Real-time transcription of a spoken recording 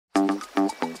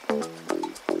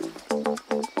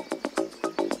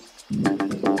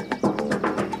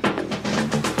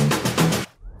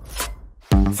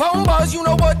buzz, you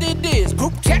know what it is.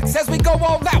 Group chats as we go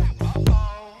all out.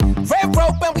 Red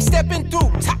rope and we stepping through.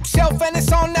 Top shelf and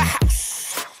it's on the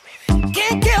house.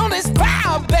 Can't kill this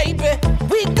vibe, baby.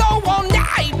 We go all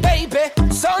night, baby.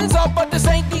 Sun's up, but this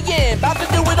ain't the end. About to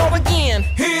do it all again.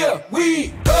 Here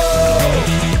we go.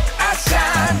 I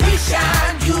shine, we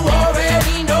shine. You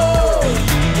already know.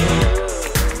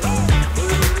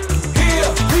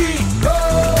 Here we go.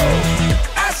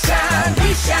 I shine, we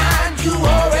shine. You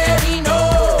already know.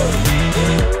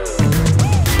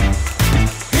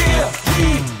 Here we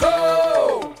go.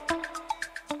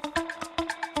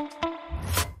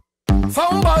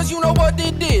 Phone buzz, you know what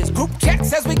it is. Group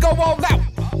chats as we go all out.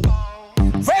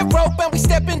 Red rope and we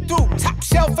stepping through. Top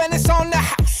shelf and it's on the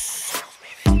house.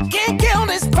 Can't kill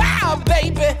this vibe,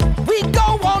 baby. We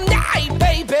go all night,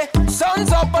 baby.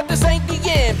 Sun's up, but this ain't the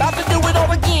end. About to do it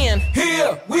all again.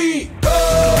 Here we go.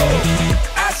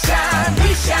 I shine,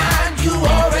 we shine. You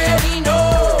already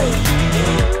know.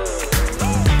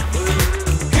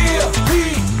 Here we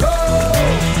go.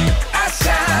 I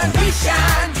shine, we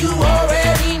shine. You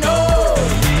already know.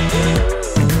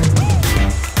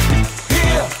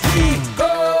 Here we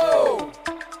go.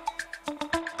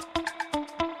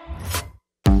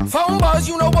 Phone buzz,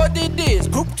 you know what it is.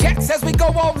 Group chats as we go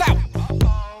all out.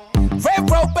 Red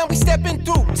rope and we stepping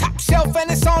through. Top shelf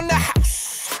and it's on the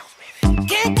house.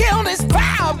 Can't kill this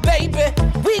vibe, baby.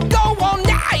 We go all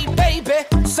night, baby.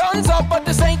 Sun's up, but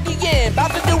this ain't the end.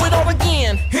 About to do it all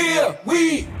again. Here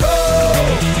we go.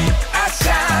 I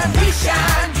shine, we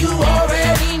shine. You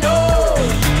already know.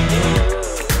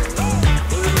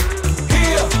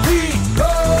 Here we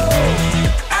go.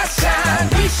 I shine,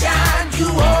 we shine. You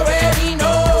already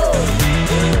know.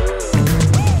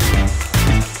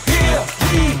 Here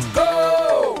we go.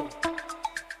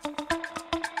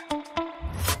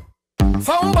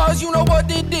 Phone buzz, you know what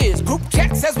it is. Group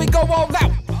chats as we go all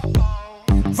out.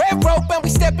 Red rope and we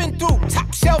stepping through.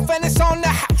 Top shelf and it's on the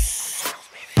house.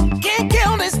 Can't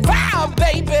kill this vibe,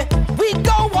 baby. We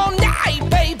go all night,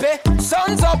 baby.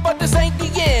 Sun's up, but this ain't the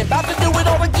end. About to do it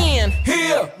all again.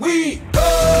 Here we go.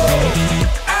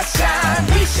 I shine,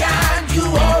 we shine. You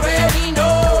already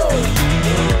know.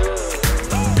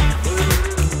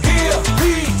 Here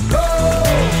we go.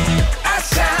 I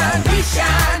shine, we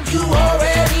shine. You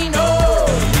already know.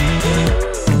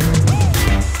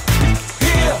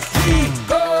 Here we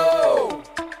go.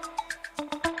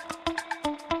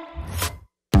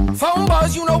 Phone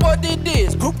buzz, you know what it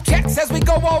is. Group chats as we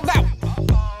go all out.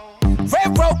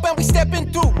 Red rope and we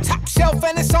stepping through. Top shelf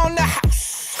and it's on the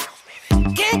house.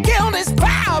 Can't kill this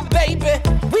vibe, baby.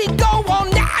 We go all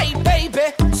night,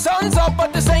 baby. Sun's up,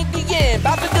 but this ain't the end.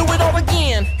 About to do it all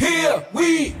again. Here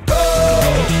we go.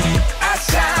 I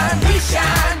shine, we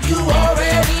shine. You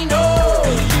already know.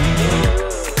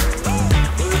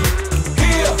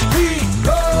 Here we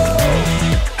go.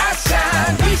 I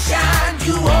shine, we shine.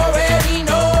 You already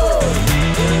know.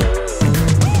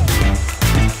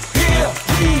 Here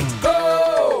we go.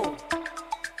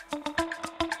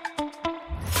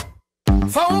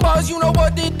 Phone buzz, you know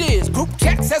what it is. Group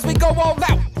chats as we go all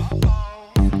out.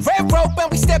 Red rope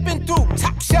and we stepping through.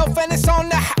 Top shelf and it's on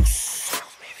the house.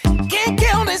 Can't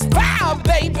kill this vibe,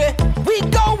 baby. We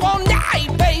go all night,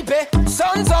 baby.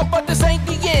 Sun's up, but this ain't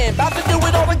the end. About to